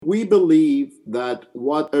we believe that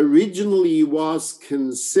what originally was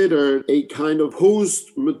considered a kind of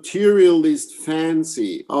post-materialist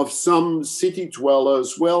fancy of some city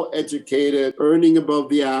dwellers, well-educated, earning above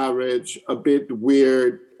the average, a bit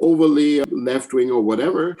weird, overly left-wing or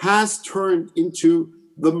whatever, has turned into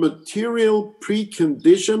the material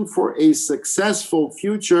precondition for a successful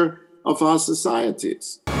future of our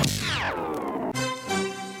societies.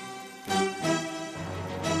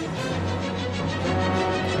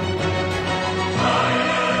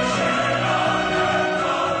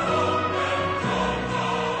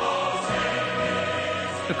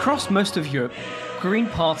 Across most of Europe, Green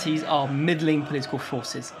parties are middling political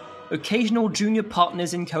forces, occasional junior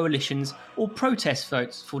partners in coalitions, or protest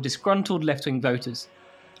votes for disgruntled left-wing voters.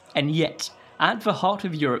 And yet, at the heart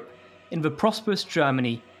of Europe, in the prosperous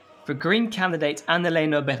Germany, the Green candidate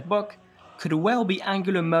Annalena Baerbock could well be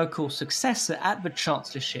Angela Merkel's successor at the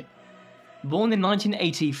chancellorship. Born in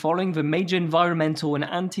 1980 following the major environmental and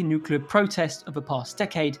anti-nuclear protests of the past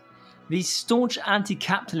decade, these staunch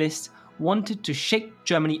anti-capitalists wanted to shake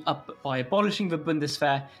Germany up by abolishing the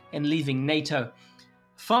Bundeswehr and leaving NATO.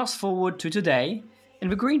 Fast forward to today,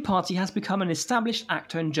 and the Green Party has become an established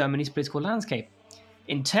actor in Germany's political landscape.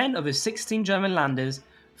 In 10 of the 16 German landers,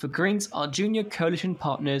 the Greens are junior coalition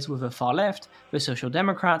partners with the far left, the Social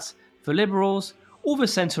Democrats, the Liberals, or the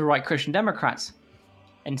centre-right Christian Democrats.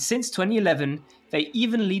 And since 2011, they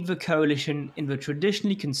even lead the coalition in the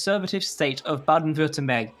traditionally conservative state of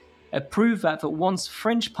Baden-Württemberg, a proof that the once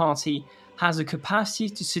French party has a capacity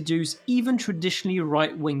to seduce even traditionally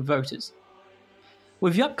right-wing voters.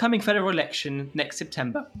 With the upcoming federal election next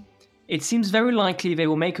September, it seems very likely they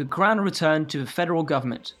will make a grand return to the federal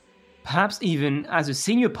government, perhaps even as a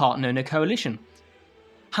senior partner in a coalition.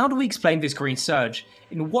 How do we explain this green surge,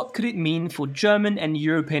 and what could it mean for German and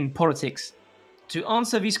European politics? To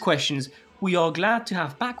answer these questions, we are glad to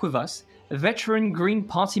have back with us a veteran Green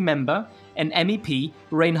Party member and MEP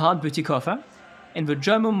Reinhard Bütikofer, and the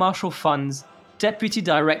German Marshall Fund's Deputy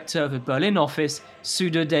Director of the Berlin office,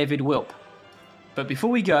 Suda David Wilp. But before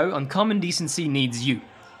we go, Uncommon Decency needs you.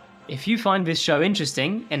 If you find this show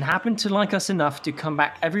interesting and happen to like us enough to come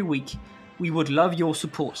back every week, we would love your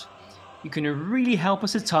support. You can really help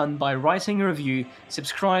us a ton by writing a review,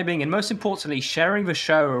 subscribing, and most importantly, sharing the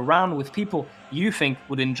show around with people you think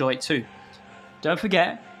would enjoy it too. Don't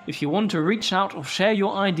forget, if you want to reach out or share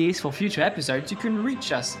your ideas for future episodes, you can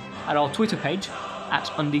reach us at our Twitter page at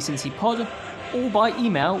undecencypod or by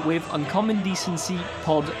email with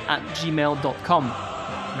uncommondecencypod@gmail.com.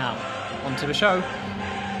 Now, on to the show.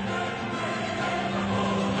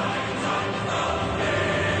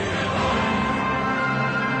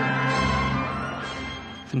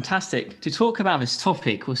 Fantastic. To talk about this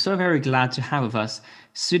topic, we're so very glad to have with us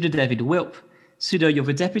Suda David Wilp. Suda, you're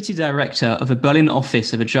the Deputy Director of the Berlin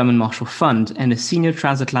office of the German Marshall Fund and a Senior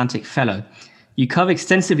Transatlantic Fellow. You cover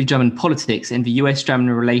extensively German politics and the US-German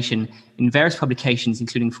relation in various publications,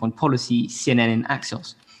 including Foreign Policy, CNN, and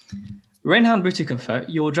Axios. Reinhard Bütikofer,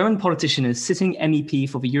 you're a German politician and sitting MEP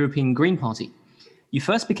for the European Green Party. You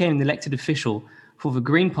first became an elected official for the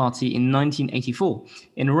Green Party in 1984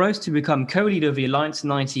 and rose to become co-leader of the Alliance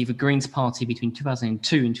 90, the Greens Party, between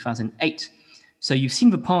 2002 and 2008. So you've seen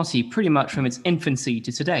the party pretty much from its infancy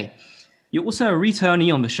to today. You're also a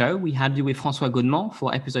returnee on the show. We had you with François Godement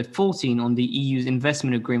for episode 14 on the EU's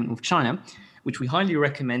investment agreement with China, which we highly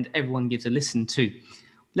recommend everyone gives a listen to.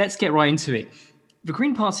 Let's get right into it. The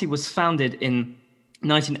Green Party was founded in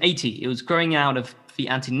 1980. It was growing out of the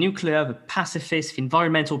anti-nuclear, the pacifist, the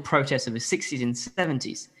environmental protests of the 60s and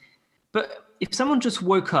 70s. But if someone just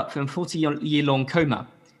woke up from a 40-year-long coma,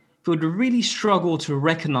 they would really struggle to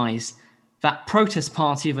recognize that protest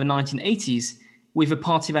party of the 1980s with the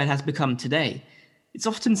party that has become today. It's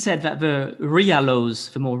often said that the Realos,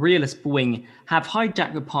 the more realist wing, have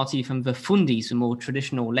hijacked the party from the Fundis, the more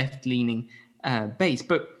traditional left-leaning base.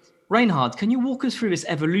 But Reinhard, can you walk us through this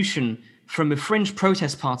evolution from a fringe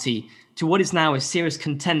protest party to what is now a serious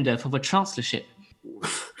contender for the chancellorship?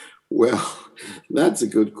 Well, that's a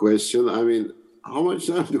good question. I mean, how much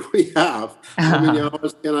time do we have? How many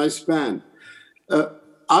hours can I spend?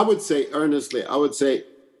 I would say, earnestly,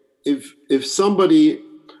 if somebody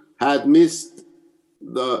had missed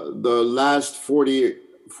the last 40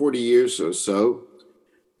 years or so,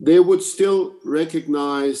 they would still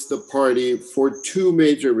recognize the party for two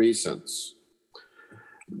major reasons.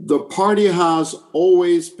 The party has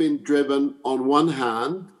always been driven, on one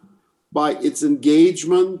hand, by its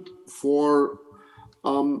engagement for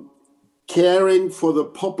caring for the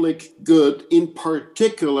public good, in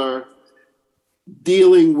particular,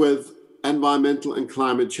 dealing with environmental and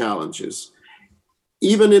climate challenges.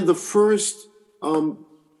 Even in the first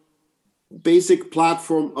basic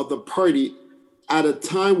platform of the party at a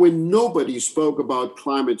time when nobody spoke about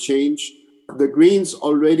climate change. The Greens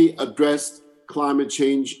already addressed climate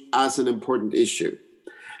change as an important issue.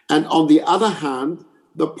 And on the other hand,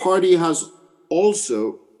 the party has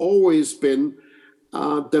also always been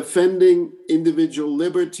defending individual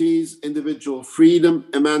liberties, individual freedom,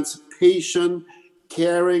 emancipation,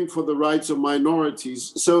 caring for the rights of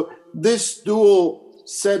minorities. So this dual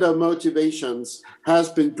set of motivations has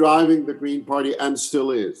been driving the Green Party and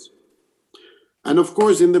still is. And of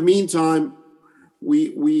course, in the meantime,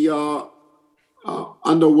 we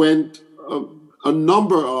underwent a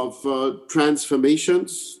number of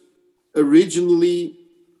transformations. Originally,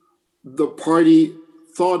 the party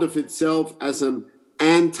thought of itself as an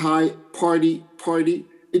anti-party party.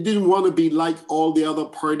 It didn't want to be like all the other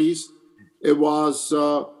parties. It was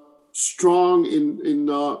strong in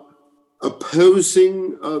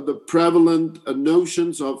opposing the prevalent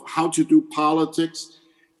notions of how to do politics.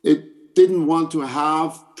 It didn't want to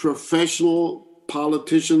have professional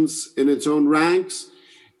politicians in its own ranks.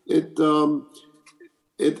 It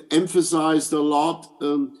emphasized a lot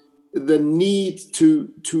the need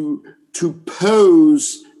to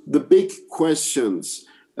pose the big questions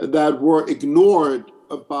that were ignored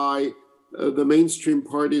by the mainstream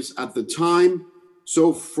parties at the time.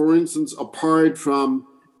 So, for instance, apart from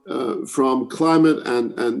climate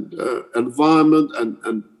and environment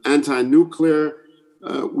and anti-nuclear,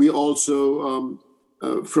 we also,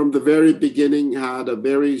 from the very beginning, had a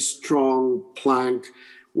very strong plank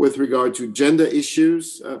with regard to gender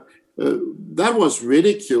issues. That was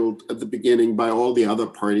ridiculed at the beginning by all the other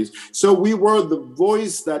parties. So we were the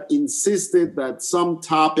voice that insisted that some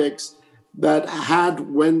topics that had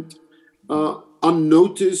went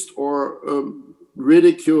unnoticed or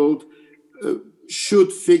ridiculed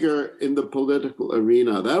should figure in the political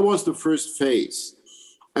arena. That was the first phase.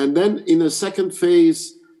 And then in a second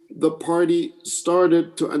phase, the party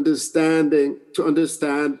started to understand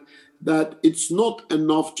that it's not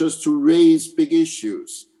enough just to raise big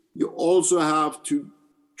issues. You also have to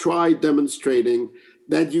try demonstrating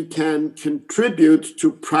that you can contribute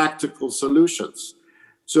to practical solutions.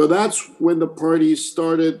 So that's when the party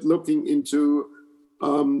started looking into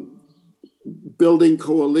building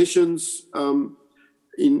coalitions.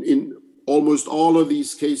 In almost all of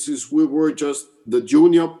these cases, we were just the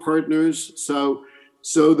junior partners. So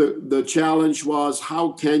the challenge was,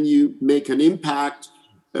 how can you make an impact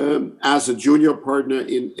as a junior partner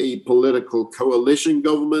in a political coalition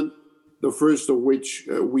government, the first of which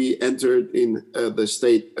we entered in the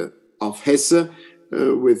state of Hesse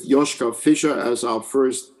with Joschka Fischer as our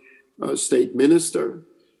first state minister.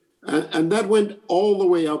 And that went all the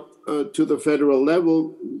way up to the federal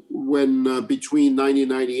level when between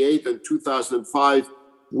 1998 and 2005,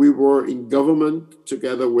 we were in government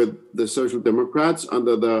together with the Social Democrats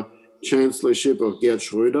under the chancellorship of Gerd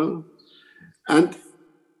Schröder. And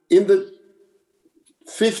in the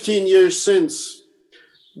 15 years since,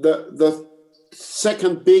 the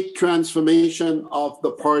second big transformation of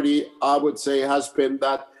the party, I would say, has been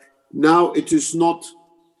that now it is not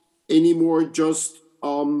anymore just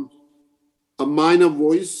a minor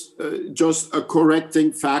voice, just a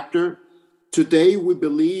correcting factor. Today, we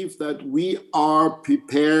believe that we are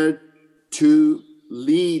prepared to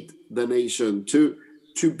lead the nation, to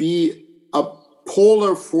be a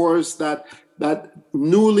polar force that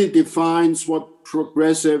newly defines what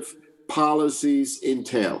progressive policies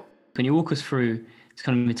entail. Can you walk us through this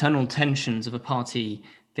kind of internal tensions of a party,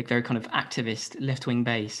 the very kind of activist left-wing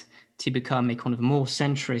base, to become a kind of more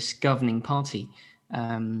centrist governing party?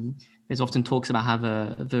 There's often talks about how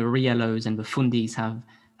the Rielos and the Fundis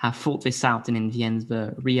have fought this out, and in the end,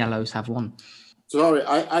 the Rielos have won. Sorry,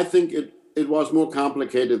 I think it was more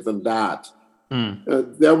complicated than that.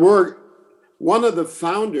 There were, one of the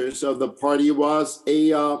founders of the party was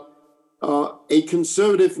a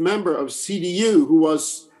conservative member of CDU who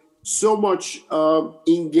was so much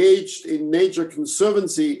engaged in Nature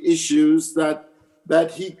Conservancy issues that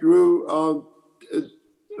he grew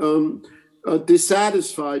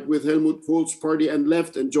dissatisfied with Helmut Kohl's party and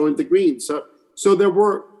left and joined the Greens. So there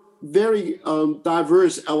were very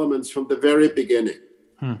diverse elements from the very beginning.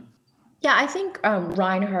 Yeah, I think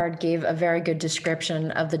Reinhard gave a very good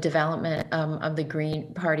description of the development of the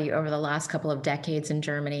Green Party over the last couple of decades in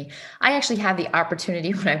Germany. I actually had the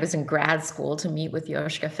opportunity when I was in grad school to meet with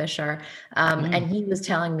Joschka Fischer, and he was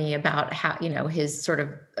telling me about how, his sort of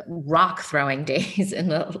rock throwing days in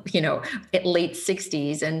the, late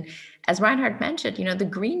 60s. And as Reinhard mentioned, the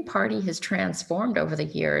Green Party has transformed over the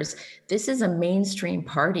years. This is a mainstream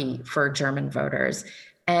party for German voters.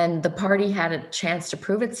 And the party had a chance to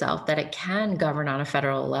prove itself that it can govern on a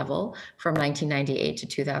federal level from 1998 to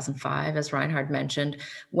 2005, as Reinhard mentioned,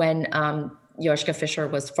 when Joschka Fischer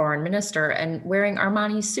was foreign minister and wearing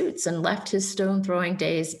Armani suits and left his stone throwing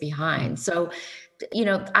days behind. So,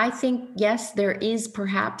 I think, yes, there is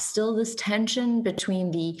perhaps still this tension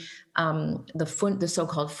between the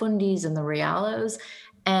so-called fundis and the realos.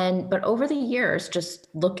 But over the years, just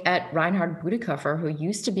look at Reinhard Bütikofer, who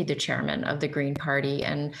used to be the chairman of the Green Party,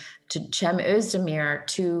 and to Cem Özdemir,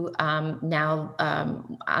 to now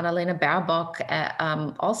Annalena Baerbock,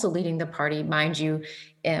 also leading the party, mind you,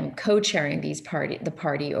 co-chairing the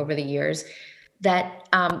party over the years, that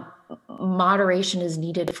moderation is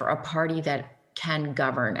needed for a party that can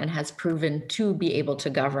govern and has proven to be able to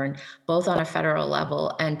govern both on a federal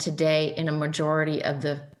level and today in a majority of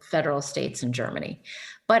the federal states in Germany.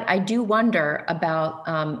 But I do wonder about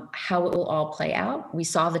how it will all play out. We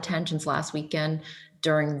saw the tensions last weekend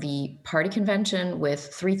during the party convention with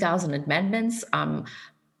 3,000 amendments. I'm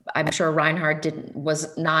sure Reinhard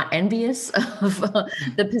was not envious of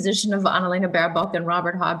the position of Annalena Baerbock and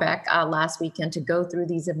Robert Habeck last weekend to go through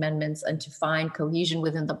these amendments and to find cohesion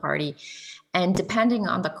within the party. And depending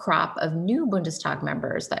on the crop of new Bundestag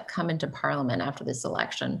members that come into parliament after this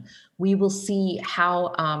election, we will see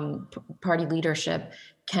how party leadership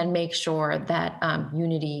can make sure that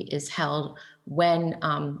unity is held when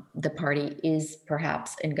the party is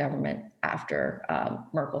perhaps in government after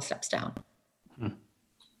Merkel steps down.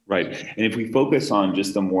 Right. And if we focus on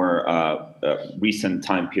just a more recent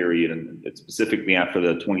time period, and specifically after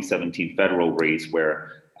the 2017 federal race,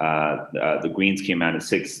 where the Greens came out in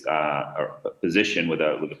sixth position with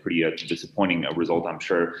a pretty disappointing result, I'm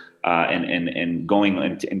sure, and going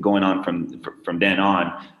on from then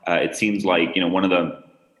on, it seems like one of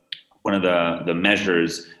the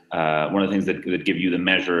measures. One of the things that give you the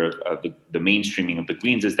measure of the mainstreaming of the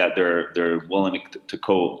Greens is that they're willing to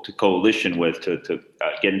coalition with to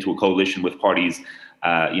get into a coalition with parties,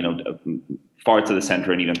 far to the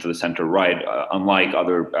center and even to the center right, unlike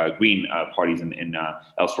other Green parties in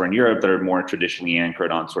elsewhere in Europe that are more traditionally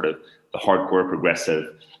anchored on sort of the hardcore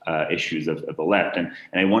progressive issues of the left. And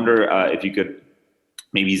I wonder if you could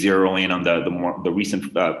maybe zero in on the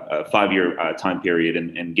recent 5-year time period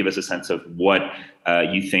and give us a sense of what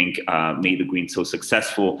you think made the Greens so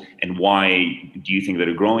successful, and why do you think that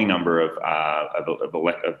a growing number of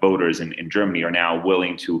voters in Germany are now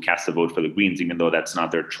willing to cast a vote for the Greens, even though that's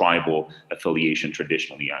not their tribal affiliation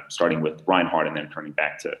traditionally, starting with Reinhard and then turning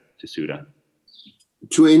back to Söder?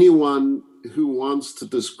 To anyone who wants to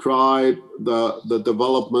describe the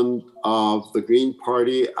development of the Green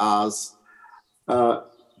Party as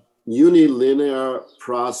unilinear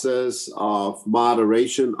process of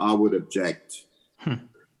moderation, I would object.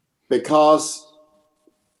 Because,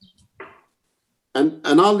 and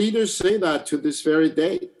our leaders say that to this very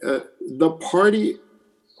day, the party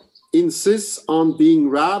insists on being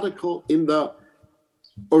radical in the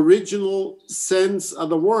original sense of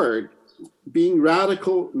the word. Being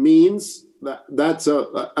radical means that's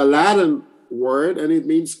a Latin word, and it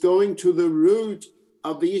means going to the root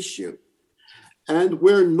of the issue. And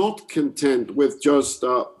we're not content with just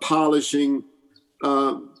polishing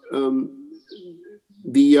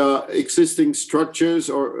the existing structures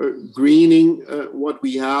or greening what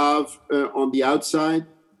we have on the outside.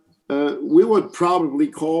 We would probably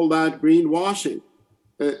call that greenwashing.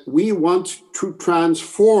 We want to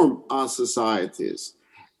transform our societies.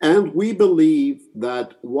 And we believe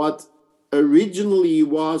that what originally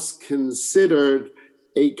was considered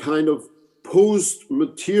a kind of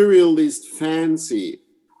post-materialist fancy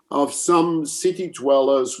of some city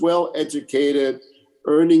dwellers, well-educated,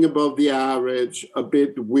 earning above the average, a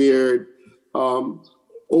bit weird,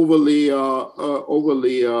 overly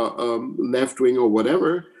left-wing or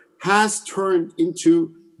whatever, has turned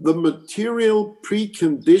into the material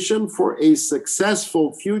precondition for a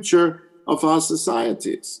successful future of our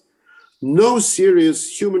societies. No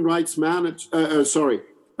serious human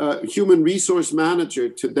resource manager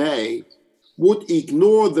today would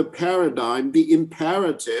ignore the paradigm, the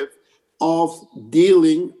imperative of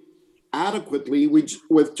dealing adequately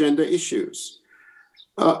with gender issues.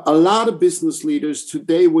 A lot of business leaders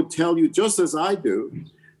today would tell you, just as I do,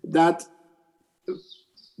 that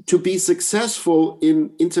to be successful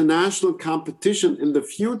in international competition in the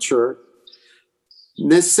future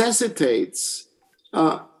necessitates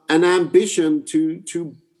an ambition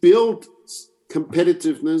to build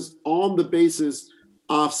competitiveness on the basis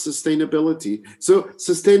of sustainability. So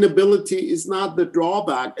sustainability is not the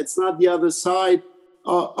drawback. It's not the other side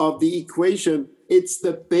of the equation. It's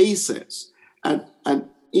the basis. And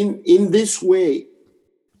in this way,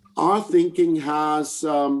 our thinking has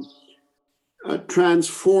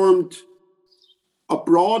transformed a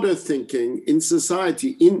broader thinking in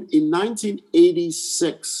society. In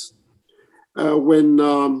 1986, when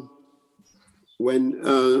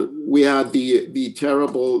we had the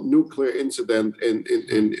terrible nuclear incident in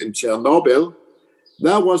Chernobyl,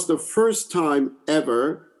 that was the first time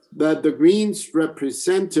ever that the Greens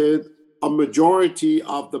represented a majority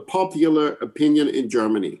of the popular opinion in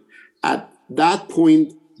Germany. At that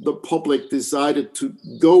point, the public decided to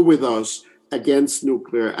go with us against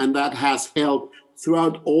nuclear, and that has held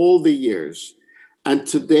throughout all the years. And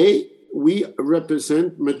today, we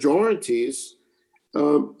represent majorities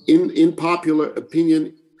in popular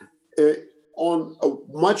opinion on a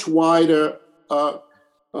much wider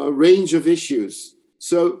range of issues.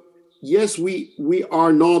 So yes, we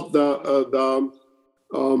are not the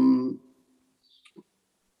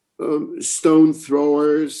stone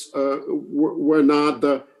throwers. We're not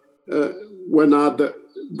the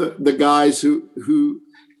guys who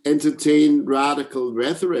entertain radical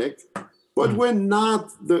rhetoric, but we're not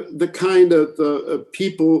the kind of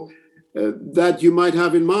people that you might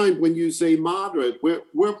have in mind when you say moderate.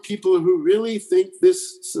 We're people who really think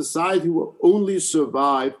this society will only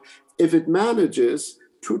survive if it manages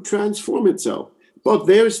to transform itself. But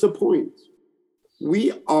there's the point.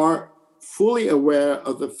 We are fully aware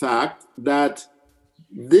of the fact that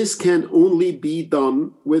this can only be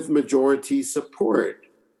done with majority support.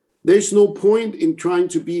 There's no point in trying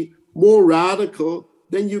to be more radical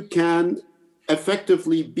than you can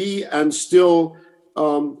effectively be and still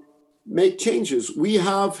make changes. We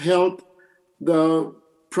have held the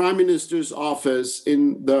Prime Minister's office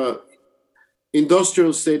in the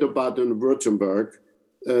industrial state of Baden-Württemberg,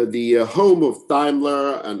 the home of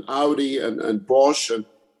Daimler and Audi and Bosch and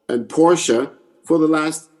Porsche for the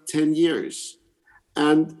last 10 years.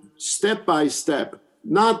 And step by step,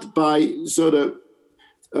 not by sort of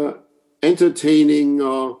entertaining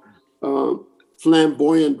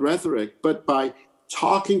flamboyant rhetoric, but by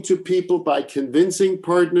talking to people, by convincing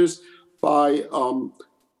partners, by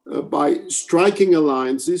striking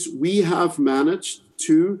alliances, we have managed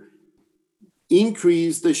to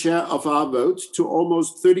increase the share of our vote to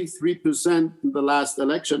almost 33% in the last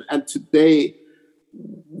election. And today,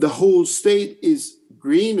 the whole state is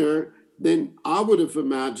greener than I would have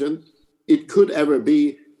imagined it could ever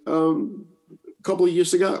be a couple of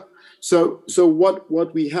years ago. So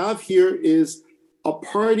what we have here is a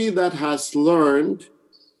party that has learned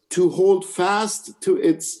to hold fast to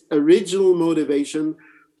its original motivation,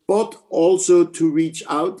 but also to reach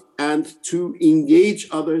out and to engage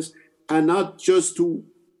others, and not just to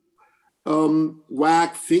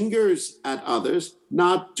wag fingers at others,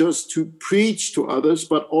 not just to preach to others,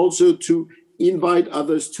 but also to invite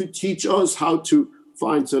others to teach us how to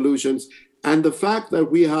find solutions. And the fact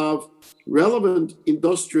that we have relevant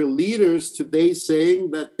industrial leaders today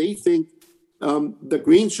saying that they think the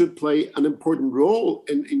Greens should play an important role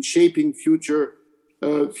in shaping future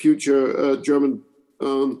German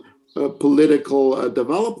political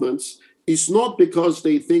developments is not because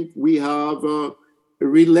they think we have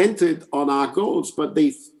relented on our goals, but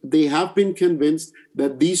they have been convinced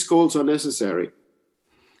that these goals are necessary.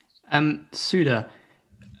 Suda,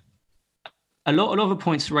 a lot of the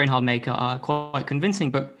points Reinhard make are quite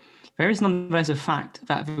convincing, but there is nonetheless a fact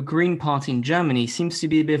that the Green Party in Germany seems to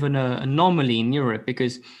be a bit of an anomaly in Europe,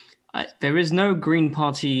 because there is no Green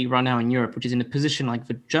Party right now in Europe which is in a position like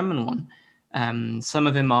the German one. Some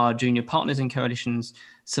of them are junior partners in coalitions,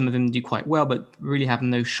 some of them do quite well, but really have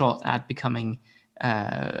no shot at becoming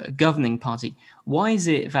a governing party. Why is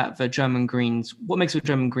it that the German Greens, what makes the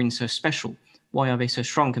German Greens so special? Why are they so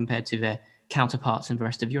strong compared to their counterparts in the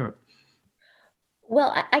rest of Europe?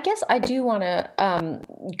 Well, I guess I do want to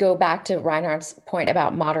go back to Reinhard's point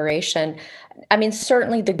about moderation. I mean,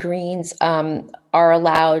 certainly the Greens are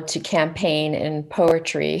allowed to campaign in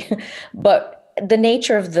poetry, but the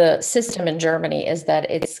nature of the system in Germany is that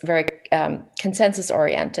it's very consensus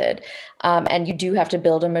oriented, and you do have to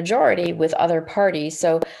build a majority with other parties.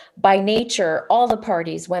 So by nature, all the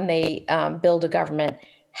parties, when they build a government,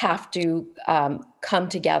 have to come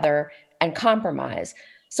together and compromise.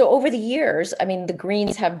 So over the years, I mean, the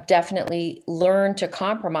Greens have definitely learned to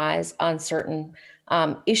compromise on certain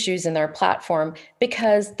issues in their platform,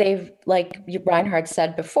 because they've, like Reinhard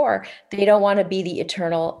said before, they don't want to be the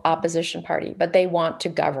eternal opposition party, but they want to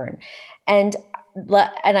govern. And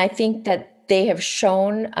I think that they have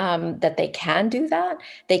shown that they can do that.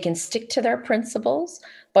 They can stick to their principles,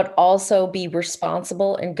 but also be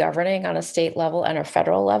responsible in governing on a state level and a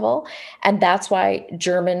federal level. And that's why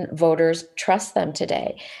German voters trust them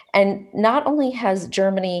today. And not only has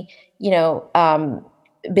Germany,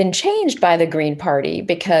 been changed by the Green Party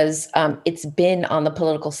because it's been on the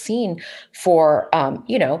political scene for,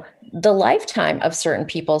 the lifetime of certain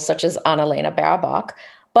people, such as Annalena Baerbock,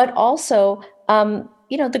 but also,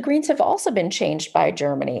 the Greens have also been changed by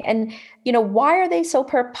Germany. And, why are they so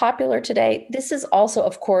popular today? This is also,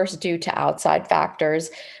 of course, due to outside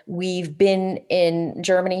factors.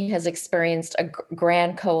 Germany has experienced a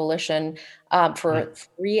grand coalition for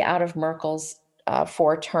 3 out of Merkel's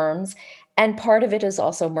 4 terms. And part of it is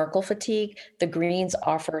also Merkel fatigue. The Greens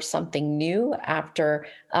offer something new after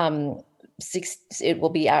after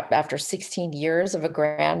 16 years of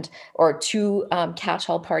two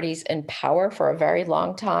catch-all parties in power for a very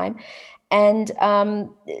long time. And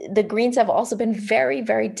the Greens have also been very,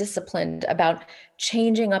 very disciplined about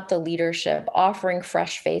changing up the leadership, offering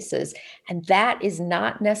fresh faces. And that is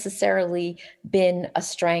not necessarily been a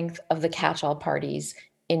strength of the catch-all parties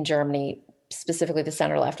in Germany, specifically the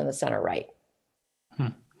center left and the center right.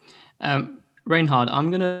 Reinhard,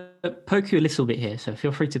 I'm going to poke you a little bit here, so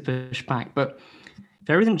feel free to push back. But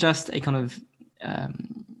there isn't just a kind of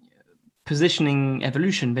positioning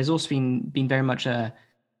evolution. There's also been very much a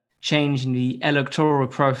change in the electoral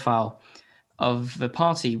profile of the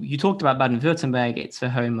party. You talked about Baden-Württemberg. It's the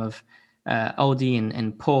home of Audi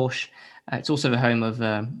and Porsche. It's also the home of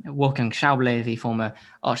Wolfgang Schäuble, the former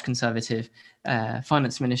arch-conservative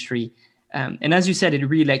finance ministry. And as you said, it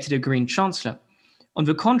re-elected a Green chancellor. On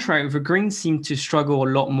the contrary, the Greens seem to struggle a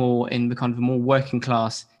lot more in the kind of more working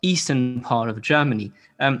class eastern part of Germany.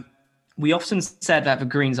 We often said that the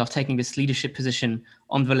Greens are taking this leadership position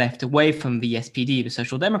on the left away from the SPD, the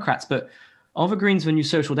Social Democrats. But are the Greens the new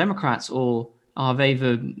Social Democrats, or are they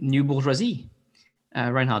the new bourgeoisie?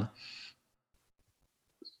 Reinhard?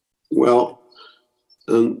 Well,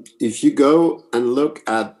 if you go and look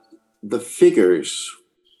at the figures,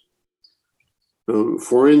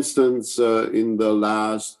 for instance, in the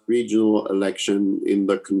last regional election in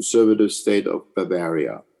the conservative state of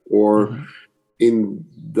Bavaria, or in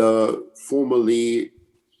the formerly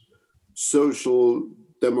social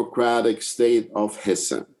democratic state of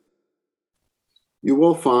Hessen, you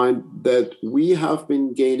will find that we have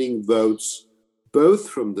been gaining votes both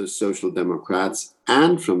from the Social Democrats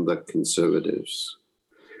and from the conservatives,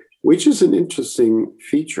 which is an interesting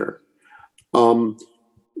feature.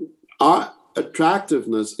 Our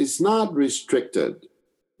attractiveness is not restricted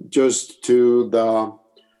just to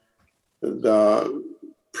the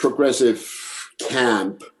progressive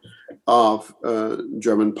camp of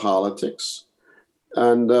German politics.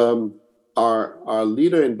 And our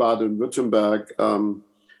leader in Baden-Württemberg,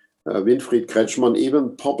 Winfried Kretschmann,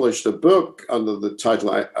 even published a book under the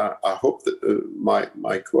title, I hope that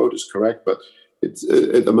my quote is correct, but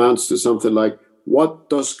it amounts to something like, "What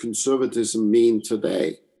does conservatism mean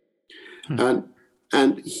today?"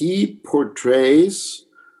 And he portrays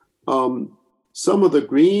some of the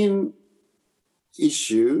Green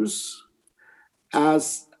issues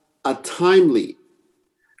as a timely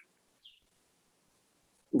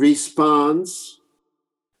response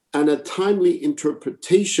and a timely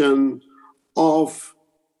interpretation of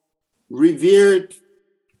revered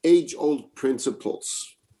age-old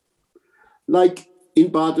principles. Like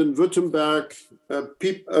in Baden-Württemberg,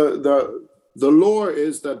 the law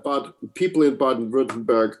is that people in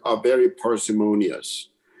Baden-Württemberg are very parsimonious.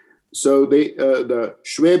 So the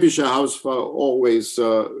Schwäbische Hausfrau always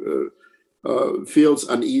feels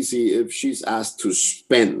uneasy if she's asked to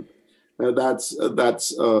spend. That's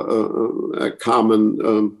a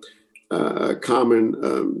common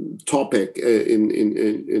topic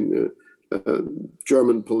in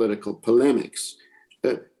German political polemics.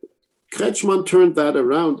 Kretschmann turned that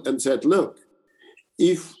around and said, "Look,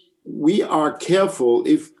 if we are careful,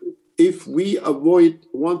 if we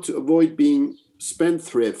want to avoid being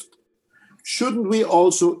spendthrift, shouldn't we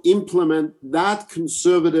also implement that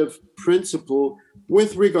conservative principle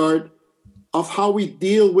with regard of how we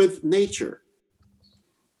deal with nature?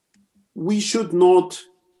 We should not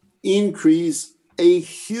increase a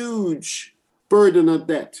huge burden of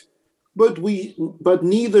debt, but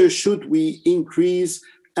neither should we increase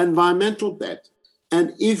environmental debt.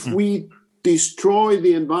 And if we destroy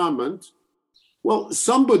the environment, well,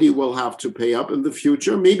 somebody will have to pay up in the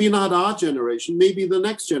future, maybe not our generation, maybe the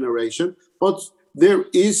next generation, but there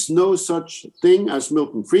is no such thing, as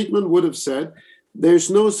Milton Friedman would have said, there's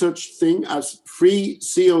no such thing as free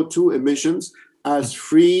CO2 emissions, as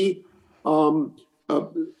free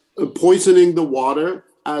poisoning the water,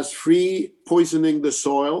 as free poisoning the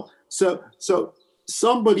soil. So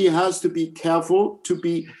somebody has to be careful to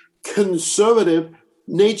be conservative.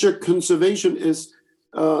 Nature conservation is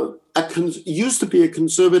used to be a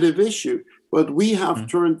conservative issue, but we have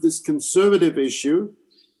turned this conservative issue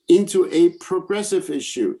into a progressive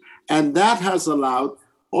issue. And that has allowed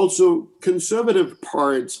also conservative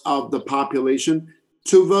parts of the population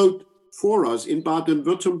to vote for us. In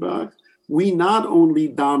Baden-Württemberg, we not only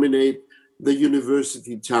dominate the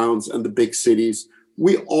university towns and the big cities,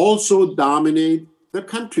 we also dominate the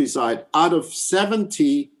countryside. Out of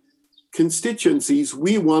 70 constituencies,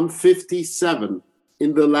 we won 57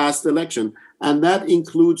 in the last election. And that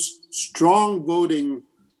includes strong voting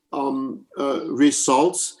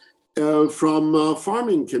results from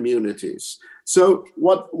farming communities. So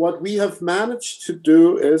what we have managed to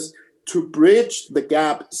do is to bridge the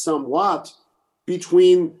gap somewhat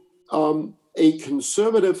between a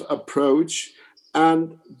conservative approach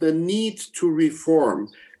and the need to reform.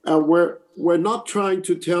 We're not trying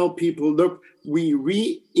to tell people, look, we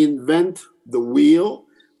reinvent the wheel,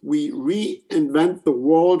 we reinvent the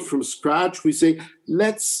world from scratch. We say,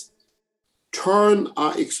 let's turn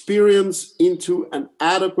our experience into an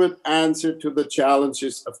adequate answer to the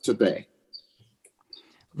challenges of today.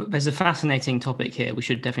 There's a fascinating topic here. We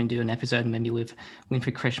should definitely do an episode maybe with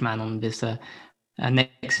Winfried Kretschmann on this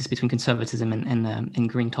nexus between conservatism and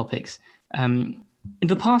green topics. In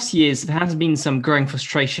the past years, there has been some growing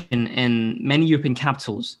frustration in many European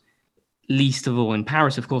capitals, least of all in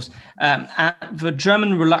Paris, of course, at the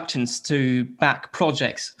German reluctance to back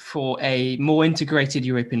projects for a more integrated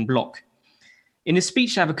European bloc. In a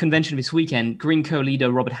speech at a convention this weekend, Green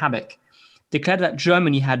co-leader Robert Habeck declared that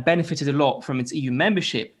Germany had benefited a lot from its EU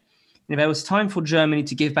membership, and there was time for Germany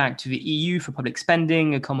to give back to the EU for public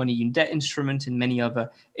spending, a common EU debt instrument, and many other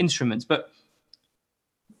instruments. But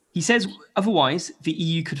he says otherwise, the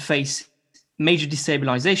EU could face major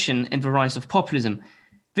destabilization and the rise of populism.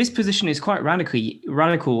 This position is quite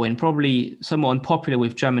radical and probably somewhat unpopular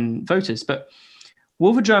with German voters. But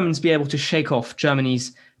will the Germans be able to shake off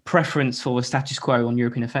Germany's preference for the status quo on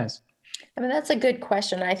European affairs? I mean, that's a good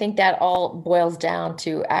question. I think that all boils down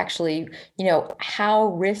to actually, how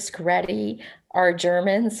risk ready are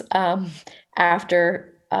Germans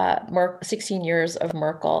after 16 years of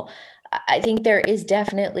Merkel. I think there is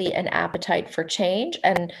definitely an appetite for change.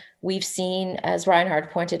 And we've seen, as Reinhard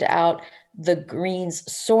pointed out, the Greens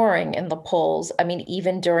soaring in the polls. I mean,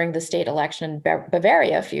 even during the state election in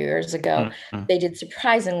Bavaria a few years ago, they did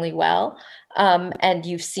surprisingly well. And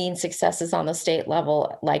you've seen successes on the state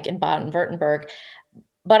level, like in Baden-Württemberg.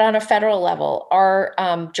 But on a federal level, are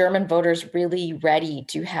German voters really ready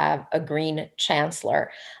to have a Green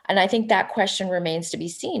chancellor? And I think that question remains to be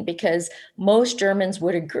seen, because most Germans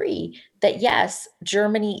would agree that, yes,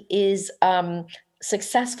 Germany is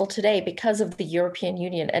successful today because of the European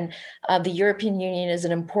Union. And the European Union is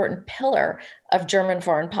an important pillar of German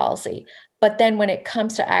foreign policy. But then when it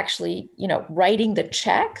comes to actually, writing the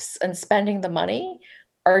checks and spending the money,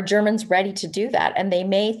 are Germans ready to do that? And they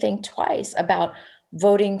may think twice about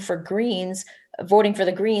voting for the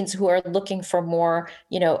Greens, who are looking for more,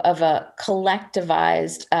 of a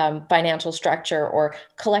collectivized financial structure or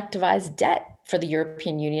collectivized debt for the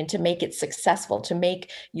European Union to make it successful, to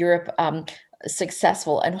make Europe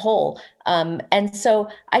successful and whole. And so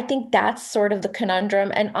I think that's sort of the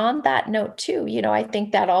conundrum. And on that note too, I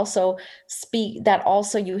think that also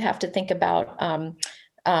you have to think about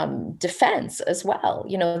defense as well.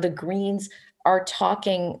 The Greens are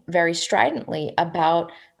talking very stridently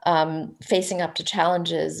about facing up to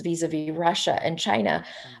challenges vis-a-vis Russia and China.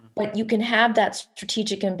 But you can have that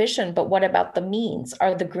strategic ambition, but what about the means?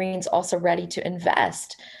 Are the Greens also ready to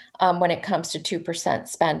invest when it comes to 2%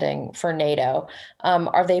 spending for NATO?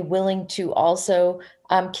 Are they willing to also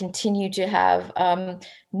continue to have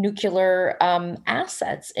nuclear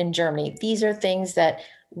assets in Germany? These are things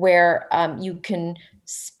where you can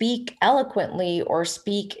speak eloquently or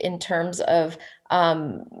speak in terms of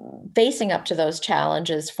facing up to those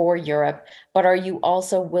challenges for Europe, but are you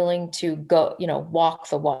also willing to go, walk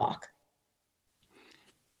the walk?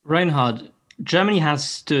 Reinhard, Germany has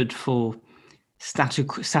stood for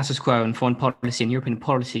status quo and foreign policy and European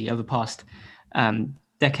policy over the past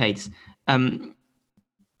decades.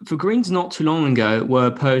 The Greens not too long ago were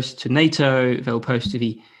opposed to NATO, they were opposed to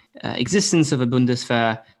the existence of a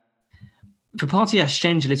Bundeswehr. The party has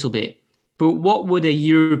changed a little bit, but what would a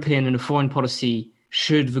European and a foreign policy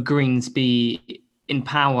should the Greens be in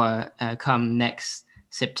power come next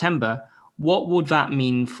September? What would that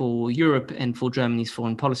mean for Europe and for Germany's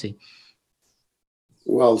foreign policy?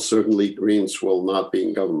 Well, certainly Greens will not be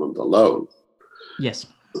in government alone. Yes.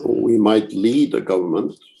 We might lead a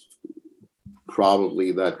government.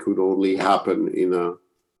 Probably that could only happen in a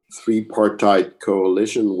three-partite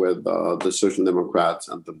coalition with the Social Democrats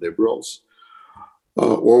and the Liberals.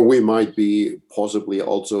 Or we might be possibly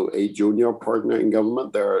also a junior partner in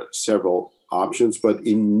government. There are several options, but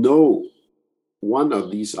in no one of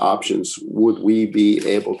these options would we be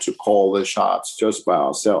able to call the shots just by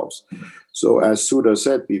ourselves. So as Sudha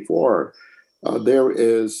said before, there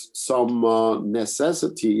is some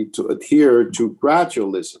necessity to adhere to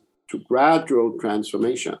gradualism, to gradual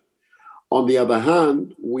transformation. On the other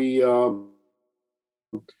hand, we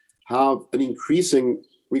have an increasing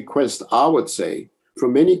request, I would say,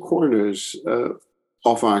 from many corners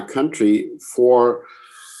of our country for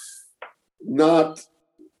not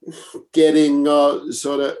getting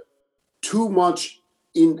sort of too much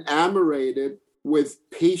enamored with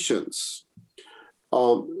patience.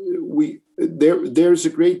 There's a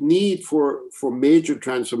great need for major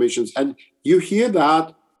transformations, and you hear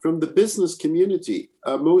that from the business community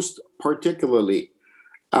most particularly.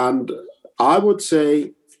 And I would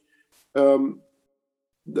say the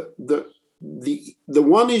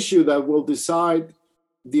one issue that will decide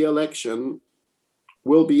the election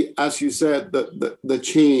will be, as you said, the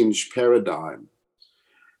change paradigm.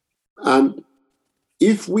 And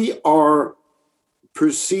if we are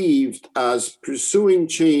perceived as pursuing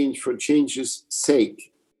change for change's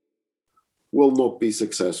sake, will not be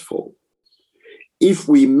successful. If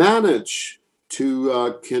we manage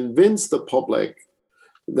to convince the public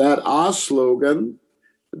that our slogan,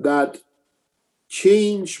 that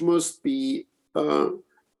change must be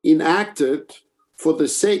enacted for the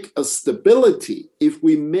sake of stability, if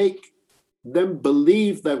we make them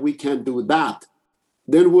believe that we can do that,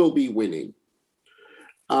 then we'll be winning.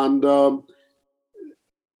 And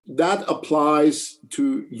that applies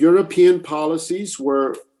to European policies.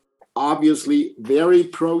 We're obviously very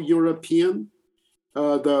pro-European.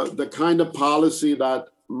 The kind of policy that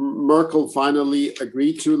Merkel finally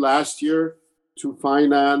agreed to last year to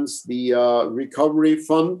finance the recovery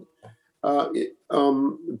fund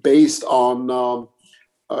based on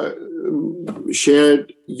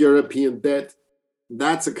shared European debt.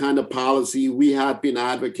 That's a kind of policy we had been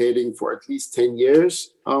advocating for at least 10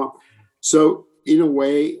 years. So in a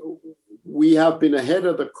way, we have been ahead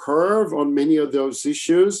of the curve on many of those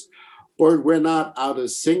issues, but we're not out of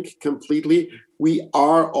sync completely. We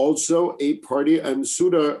are also a party, and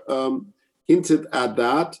Sudha hinted at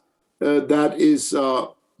that, that is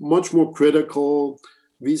much more critical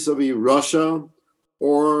vis-a-vis Russia,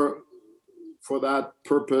 or for that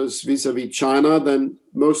purpose vis-a-vis China, than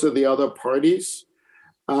most of the other parties.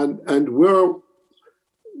 And we're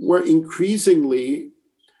increasingly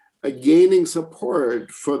gaining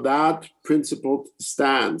support for that principled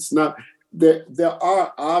stance. Now, there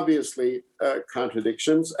are obviously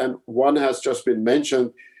contradictions, and one has just been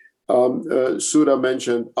mentioned. Sudha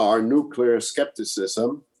mentioned our nuclear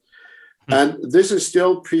skepticism, and this is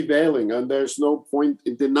still prevailing, and there's no point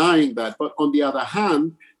in denying that. But on the other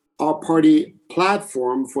hand, our party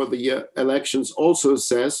platform for the elections also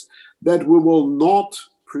says that we will not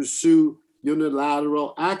pursue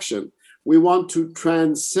unilateral action. We want to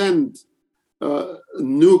transcend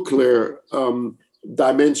nuclear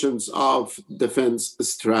dimensions of defense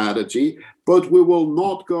strategy, but we will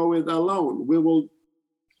not go it alone. We will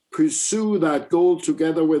pursue that goal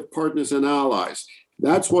together with partners and allies.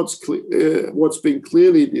 That's what's been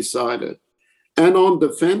clearly decided. And on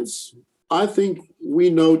defense, I think we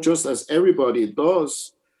know, just as everybody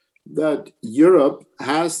does, that Europe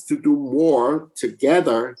has to do more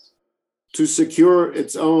together to secure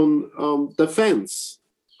its own defense.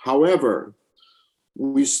 However,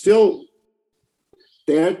 we still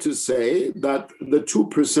dare to say that the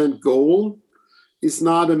 2% goal is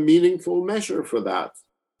not a meaningful measure for that.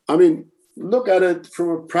 I mean, look at it from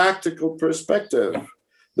a practical perspective.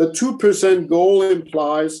 The 2% goal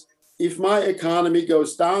implies if my economy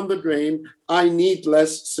goes down the drain, I need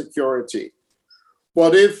less security.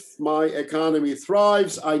 But if my economy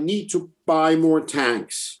thrives, I need to buy more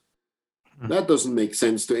tanks. That doesn't make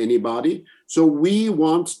sense to anybody. So we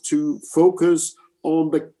want to focus on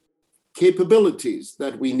the capabilities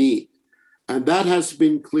that we need. And that has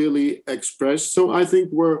been clearly expressed. So I think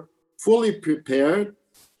we're fully prepared.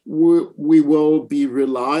 We will be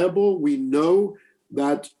reliable. We know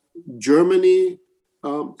that Germany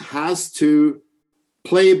has to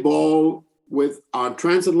play ball with our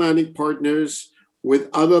transatlantic partners, with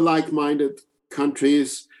other like-minded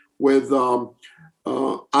countries, with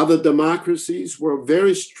other democracies. We're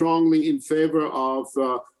very strongly in favor of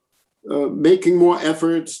making more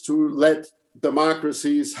efforts to let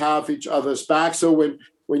democracies have each other's back. So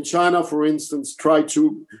when China, for instance, tried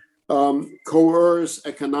to coerce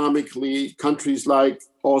economically countries like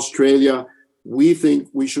Australia, we think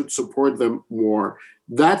we should support them more.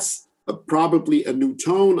 That's probably a new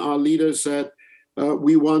tone. Our leader said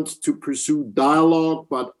we want to pursue dialogue,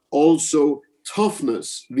 but also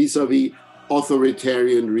toughness vis-a-vis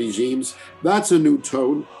authoritarian regimes. That's a new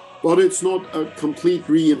tone, but it's not a complete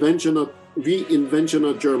reinvention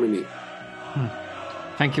of Germany.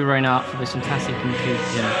 Thank you, Reynard, for this fantastic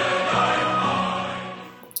conclusion.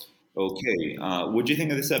 Okay, what do you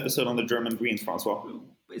think of this episode on the German Greens, Francois?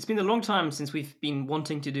 It's been a long time since we've been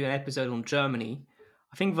wanting to do an episode on Germany.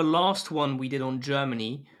 I think the last one we did on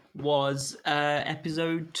Germany was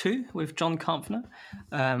episode 2 with John Kampfner,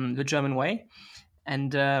 The German Way.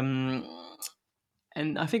 And I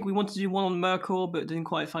think we wanted to do one on Merkel, but didn't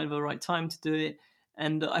quite find the right time to do it.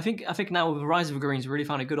 And I think now with the rise of the Greens, we really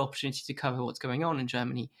found a good opportunity to cover what's going on in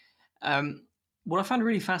Germany. What I found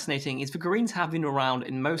really fascinating is the Greens have been around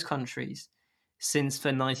in most countries since the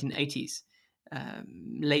 1980s,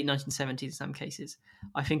 late 1970s in some cases.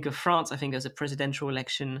 I think of France, I think there's a presidential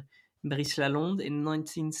election, Brice Lalonde in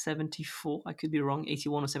 1974, I could be wrong,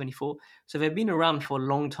 81 or 74. So they've been around for a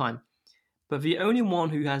long time. But the only one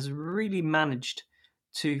who has really managed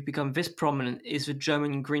to become this prominent is the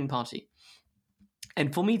German Green Party.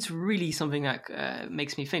 And for me, it's really something that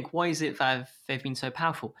makes me think, why is it that they've been so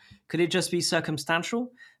powerful? Could it just be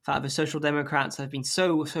circumstantial that the Social Democrats have been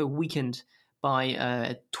so weakened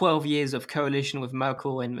by 12 years of coalition with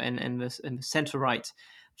Merkel and the centre-right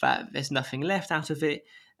that there's nothing left out of it?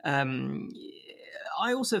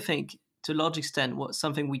 I also think, to a large extent,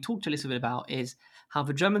 something we talked a little bit about is how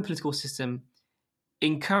the German political system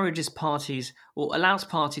encourages parties or allows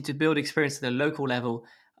parties to build experience at the local level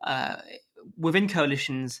within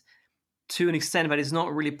coalitions to an extent that is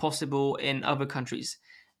not really possible in other countries.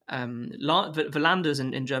 The Landers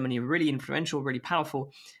in Germany are really influential, really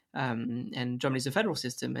powerful, and Germany is a federal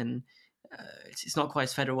system, and it's not quite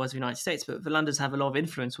as federal as the United States, but the Landers have a lot of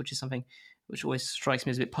influence, which is something which always strikes me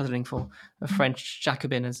as a bit puzzling for a French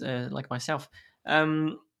Jacobin like myself.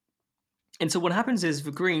 And so what happens is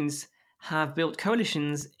the Greens have built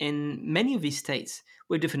coalitions in many of these states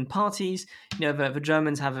with different parties. The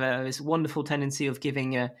Germans have this wonderful tendency of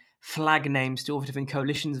giving flag names to all the different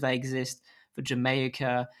coalitions that exist. The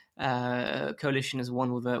Jamaica coalition is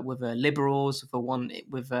one with the Liberals, the one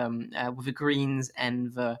with the Greens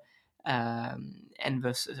and the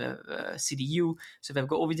CDU. So they've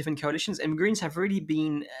got all these different coalitions, and the Greens have really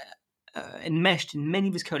been enmeshed in many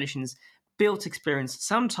of these coalitions, built experience,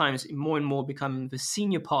 sometimes more and more become the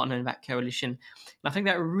senior partner in that coalition. And I think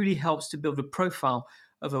that really helps to build a profile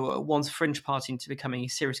of a once fringe party into becoming a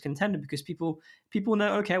serious contender, because people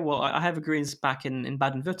know, okay, well, I have a Greens back in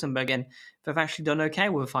Baden-Württemberg, and they've actually done okay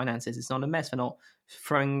with the finances. It's not a mess. They're not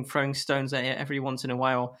throwing stones at it every once in a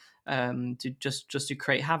while to just to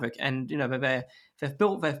create havoc. And they've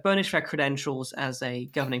burnished their credentials as a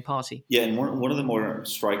governing party. Yeah, and one of the more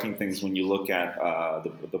striking things when you look at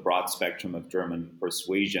the broad spectrum of German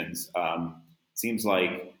persuasions, seems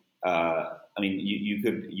like you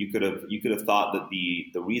could have thought that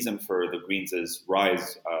the reason for the Greens'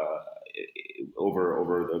 rise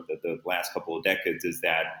over the last couple of decades is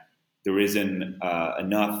that there isn't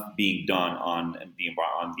enough being done on the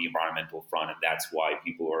environmental front, and that's why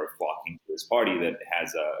people are flocking to this party that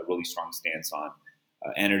has a really strong stance on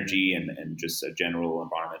energy and just a general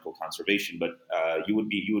environmental conservation. But you would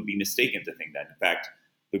be mistaken to think that. In fact,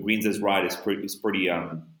 the Greens' rise is pretty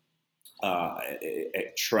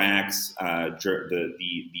it tracks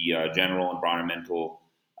the general environmental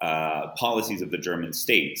policies of the German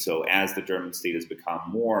state. So as the German state has become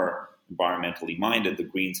more environmentally minded, the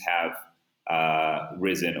Greens have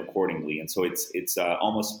risen accordingly, and so it's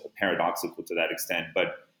almost paradoxical to that extent.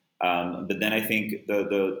 But then I think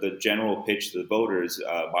the general pitch to the voters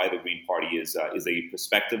by the Green Party is a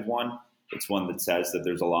prospective one. It's one that says that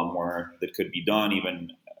there's a lot more that could be done,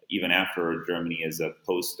 even after Germany is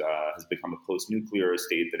has become a post-nuclear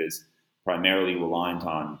state that is primarily reliant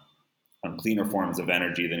on cleaner forms of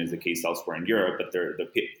energy than is the case elsewhere in Europe. But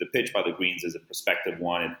the pitch by the Greens is a prospective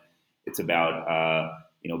one. It's about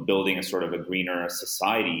building a sort of a greener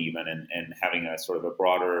society, even and having a sort of a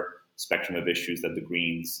broader spectrum of issues that the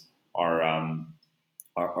Greens are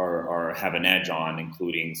have an edge on,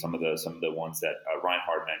 including some of the ones that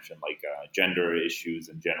Reinhard mentioned, like gender issues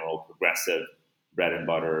and general progressive bread and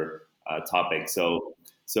butter topics. So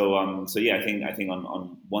yeah, I think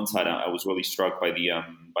on one side I was really struck by the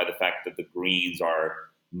fact that the Greens are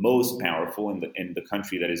most powerful in the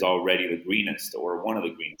country that is already the greenest or one of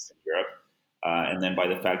the greenest in Europe, and then by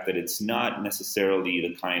the fact that it's not necessarily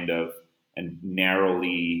the kind of and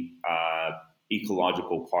narrowly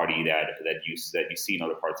ecological party that you see in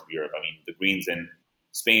other parts of Europe. I mean, the Greens in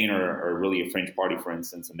Spain are really a fringe party, for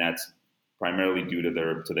instance, and that's primarily due to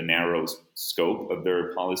the narrow scope of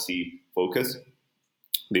their policy focus.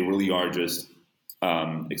 They really are just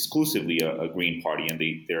exclusively a Green Party, and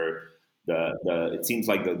it seems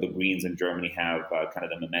like the Greens in Germany have kind of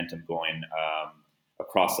the momentum going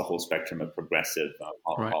across the whole spectrum of progressive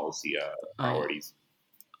Right. policy priorities.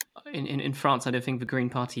 In France, I don't think the Green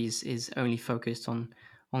Party is only focused on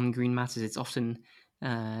green matters. It's often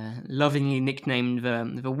lovingly nicknamed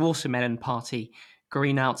the watermelon party,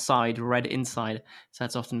 green outside, red inside. So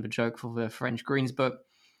that's often the joke for the French Greens. But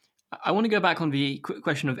I want to go back on the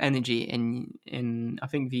question of energy, and I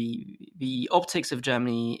think the optics of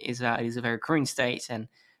Germany is that it is a very green state and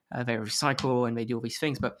they recycle and they do all these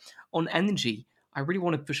things. But on energy, I really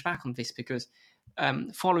want to push back on this because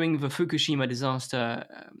following the Fukushima disaster,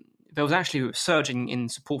 there was actually a surge in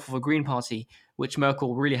support for the Green Party, which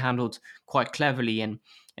Merkel really handled quite cleverly and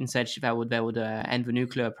said they would end the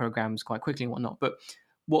nuclear programs quite quickly and whatnot. But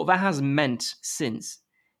what that has meant since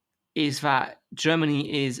is that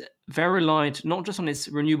Germany is very reliant not just on its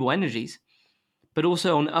renewable energies, but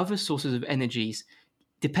also on other sources of energies,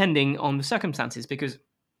 depending on the circumstances. Because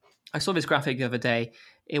I saw this graphic the other day.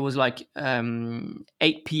 It was like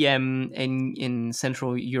 8 p.m. in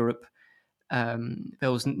Central Europe.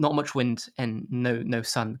 There was not much wind and no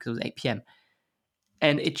sun because it was 8 p.m.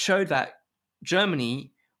 And it showed that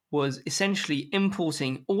Germany was essentially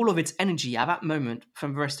importing all of its energy at that moment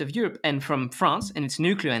from the rest of Europe and from France and its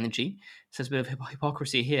nuclear energy. So there's a bit of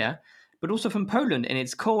hypocrisy here, but also from Poland and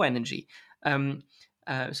its coal energy.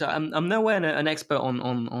 So I'm nowhere an expert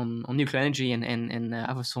on nuclear energy and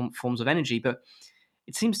other forms of energy, but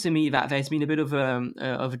it seems to me that there's been a bit of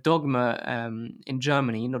a dogma in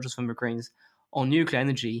Germany, not just from the Greens, on nuclear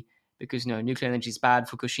energy, because nuclear energy is bad,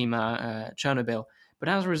 Fukushima, Chernobyl. But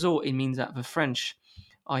as a result, it means that the French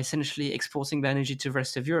are essentially exporting their energy to the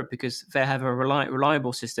rest of Europe because they have a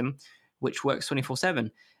reliable system which works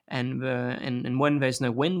 24/7. And when there's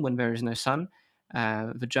no wind, when there is no sun,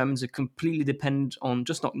 the Germans are completely dependent on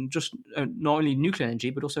not only nuclear energy,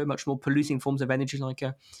 but also much more polluting forms of energy like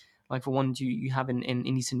the ones you have in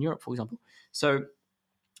Eastern Europe, for example. So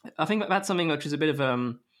I think that's something which is a bit of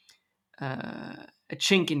a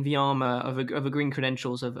chink in the armor of a green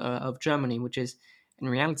credentials of Germany, which is in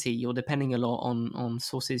reality you're depending a lot on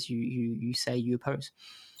sources you say you oppose.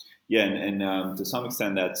 Yeah, and to some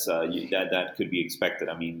extent that could be expected.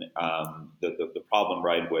 I mean, the problem,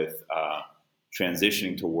 right, with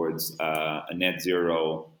transitioning towards a net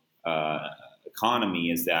zero economy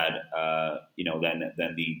is that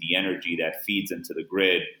then the energy that feeds into the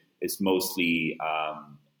grid is mostly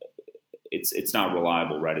it's not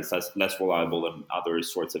reliable, right? It's less reliable than other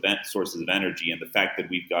sources of energy, and the fact that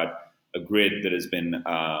we've got a grid that has been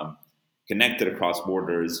connected across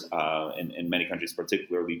borders in many countries,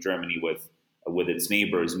 particularly Germany with its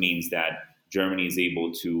neighbors, means that Germany is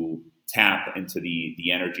able to tap into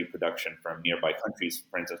the energy production from nearby countries.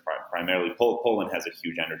 For instance, primarily Poland has a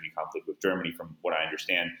huge energy conflict with Germany, from what I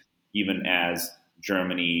understand, even as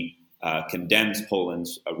Germany condemns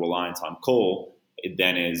Poland's reliance on coal. It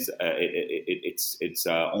then is it's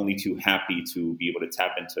only too happy to be able to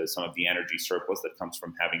tap into some of the energy surplus that comes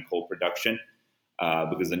from having coal production,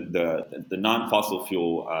 because the non-fossil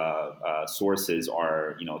fuel sources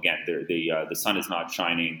are, again, the sun is not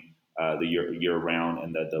shining the year round,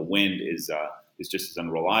 and the wind is just as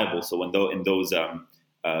unreliable. So in those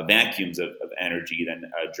vacuums of energy, then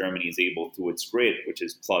Germany is able, through its grid, which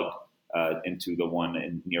is plugged into the one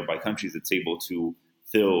in nearby countries, it's able to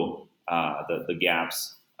fill the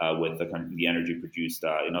gaps with the energy produced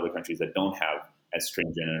in other countries that don't have as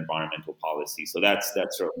stringent an environmental policy. So that's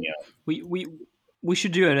certainly we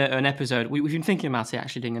should do an episode. We've been thinking about it,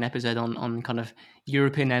 actually doing an episode on kind of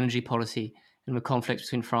European energy policy and the conflicts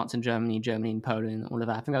between France and Germany and Poland, and all of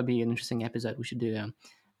that. I think that'd be an interesting episode we should do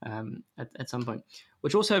at some point.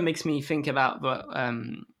 Which also makes me think about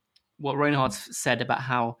what Reinhard said about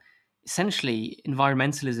how essentially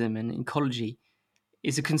environmentalism and ecology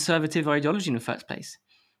is a conservative ideology in the first place,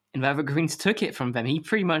 and that the Greens took it from them. He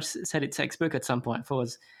pretty much said it textbook at some point. I thought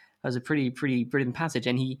it was a pretty brilliant passage.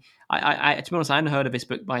 And I to be honest, I hadn't heard of this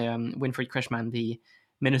book by Winfried Kretschmann, the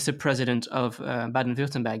Minister President of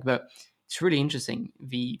Baden-Württemberg, but it's really interesting.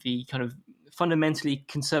 The kind of fundamentally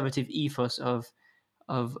conservative ethos of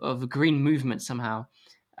the green movement somehow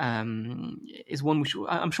is one which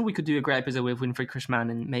I'm sure we could do a great episode with Winfried Kretschmann,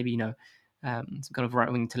 and maybe some kind of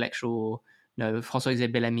right-wing intellectual, François-Xavier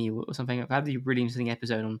Bellamy or something. That'd be a really interesting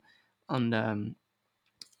episode on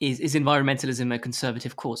is environmentalism a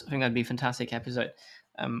conservative cause? I think that'd be a fantastic episode.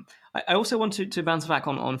 I also want to bounce back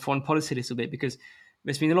on foreign policy a little bit, because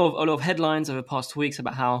there's been a lot of headlines over the past 2 weeks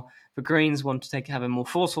about how the Greens want to have a more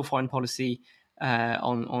forceful foreign policy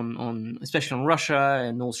on especially on Russia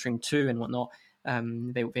and Nord Stream 2 and whatnot.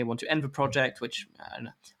 They want to end the project, which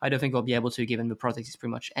I don't think they'll be able to, given the project is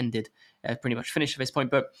pretty much ended, pretty much finished at this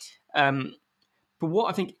point. But what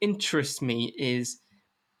I think interests me is,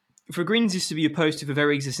 the Greens used to be opposed to the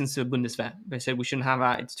very existence of Bundeswehr. They said we shouldn't have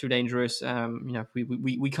that; it's too dangerous.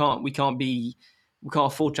 We can't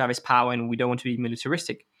afford to have this power, and we don't want to be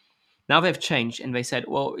militaristic. Now they've changed, and they said,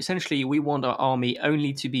 well, essentially, we want our army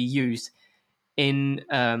only to be used in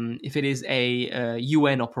if it is a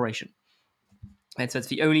UN operation. And so it's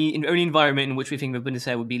the only environment in which we think the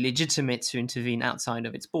Bundeswehr would be legitimate to intervene outside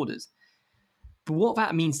of its borders. But what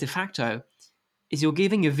that means de facto is you're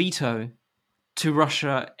giving a veto to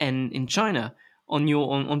Russia and in China on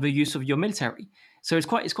the use of your military. So it's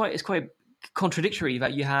quite contradictory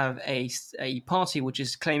that you have a party which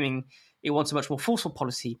is claiming it wants a much more forceful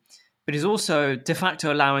policy, but is also de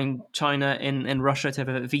facto allowing China and Russia to have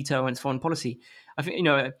a veto on its foreign policy. I think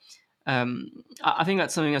I think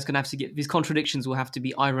that's something that's going to have to get, these contradictions will have to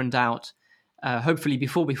be ironed out, hopefully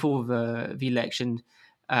before the election.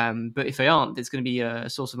 But if they aren't, there's going to be a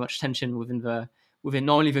source of much tension within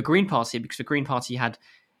not only the Green Party, because the Green Party had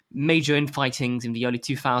major infightings in the early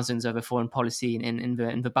 2000s over foreign policy in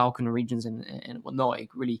the Balkan regions and whatnot. It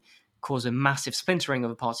really caused a massive splintering of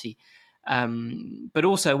the party. But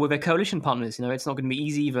also with their coalition partners, it's not going to be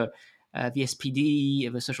easy. The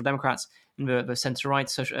SPD, the Social Democrats, and the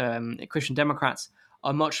centre-right Christian Democrats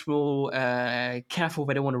are much more careful.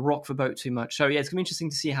 They don't want to rock the boat too much. So yeah, it's going to be interesting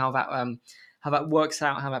to see how that works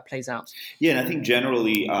out, how that plays out. Yeah, and I think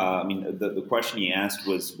generally, the question you asked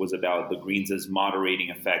was about the Greens'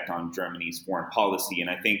 moderating effect on Germany's foreign policy, and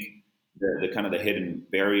I think the kind of the hidden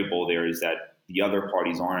variable there is that the other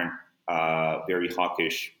parties aren't very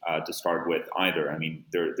hawkish to start with either. I mean,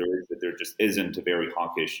 there just isn't a very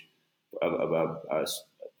hawkish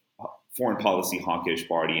foreign policy hawkish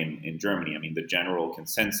party in Germany. I mean, the general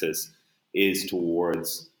consensus is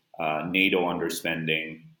towards NATO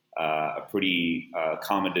underspending, a pretty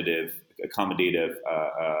accommodative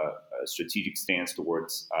strategic stance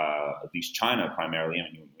towards at least China primarily.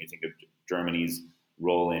 I mean, when we think of Germany's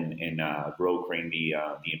role in brokering the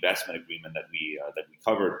investment agreement that we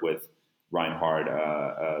covered with Reinhard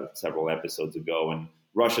several episodes ago, and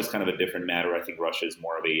Russia's kind of a different matter. I think Russia is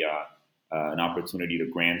more of an opportunity to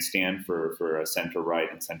grandstand for center-right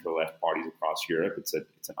and center-left parties across Europe. It's an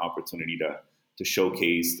opportunity to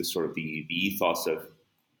showcase the sort of the ethos of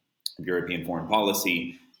European foreign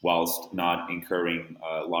policy, whilst not incurring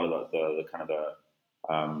a lot of the kind of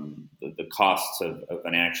the costs of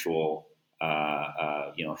an actual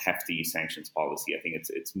hefty sanctions policy. I think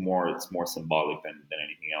it's more symbolic than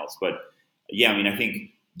anything else. But yeah, I mean, I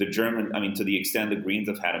think to the extent the Greens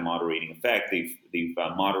have had a moderating effect, they've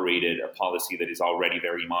moderated a policy that is already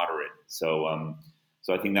very moderate. So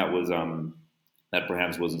I think that was that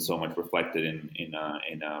perhaps wasn't so much reflected in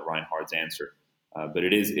Reinhard's answer. But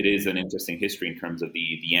it is an interesting history in terms of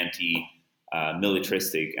the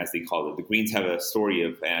anti-militaristic, as they call it. The Greens have a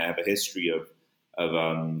history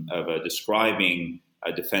of describing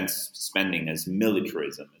defense spending as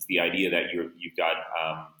militarism. It's the idea that you've got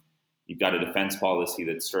a defense policy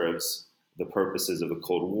that serves the purposes of the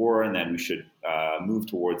Cold War, and then we should move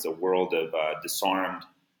towards a world of disarmed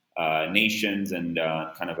nations and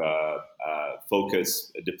kind of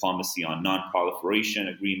focus diplomacy on non-proliferation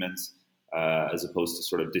agreements, as opposed to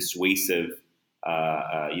sort of dissuasive,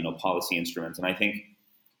 policy instruments. And I think,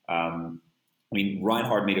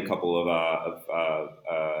 Reinhard made a couple of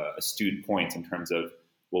astute points in terms of,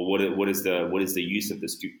 well, what is the use of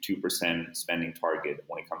this 2% spending target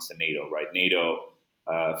when it comes to NATO, right? NATO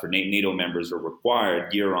members are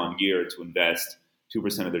required year on year to invest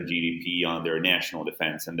 2% of their GDP on their national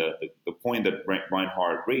defense. And the point that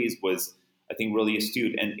Reinhard raised was, I think, really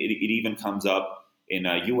astute, and it even comes up in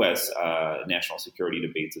U.S. National security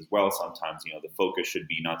debates as well. Sometimes, the focus should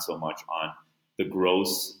be not so much on the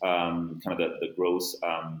gross, the gross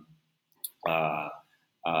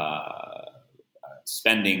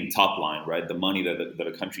spending top line, right? The money that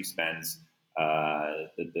a country spends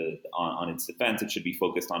on its defense. It should be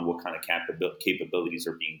focused on what kind of capabilities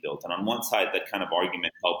are being built. And on one side, that kind of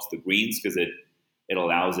argument helps the Greens because it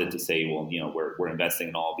allows it to say, well, we're investing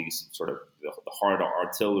in all these sort of the hard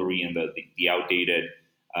artillery and the outdated,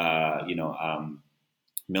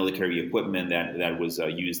 military equipment that was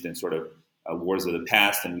used in sort of wars of the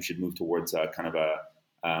past, and we should move towards kind of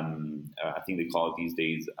I think they call it these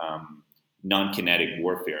days non-kinetic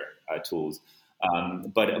warfare tools.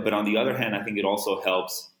 But on the other hand, I think it also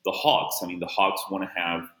helps the hawks. I mean, the hawks want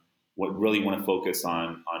to focus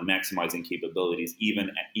on maximizing capabilities, even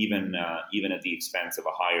at the expense of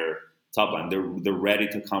a higher top line. They're ready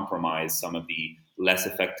to compromise some of the less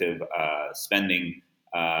effective spending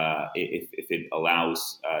if it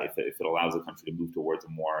allows the country to move towards a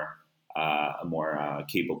more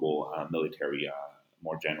capable military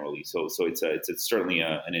more generally. So it's certainly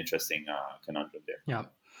an interesting conundrum there.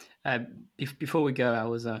 Yeah. Before we go,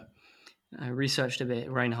 I researched a bit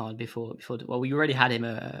Reinhard before. Well, we already had him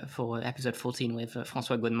for episode 14 with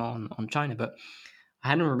François Godement on China, but I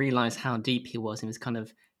hadn't realized how deep he was in his kind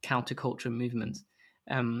of counterculture movement.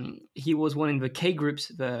 He was one in the K groups,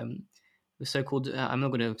 the so-called, I'm not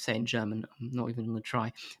going to say in German, I'm not even going to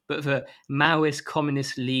try, but the Maoist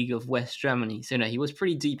Communist League of West Germany. So he was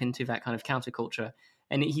pretty deep into that kind of counterculture,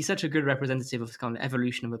 and he's such a good representative of this kind of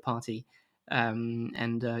evolution of the party.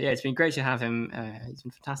 It's been great to have him. He's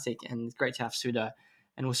been fantastic, and it's great to have Suda.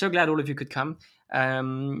 And we're so glad all of you could come.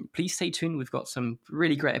 Please stay tuned. We've got some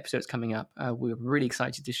really great episodes coming up. We're really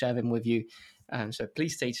excited to share them with you. So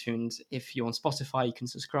please stay tuned. If you're on Spotify, you can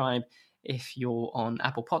subscribe. If you're on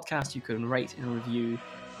Apple Podcasts, you can rate and review.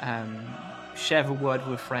 Share the word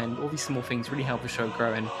with a friend. All these small things really help the show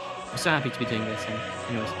grow. And we're so happy to be doing this. And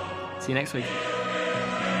anyways, see you next week.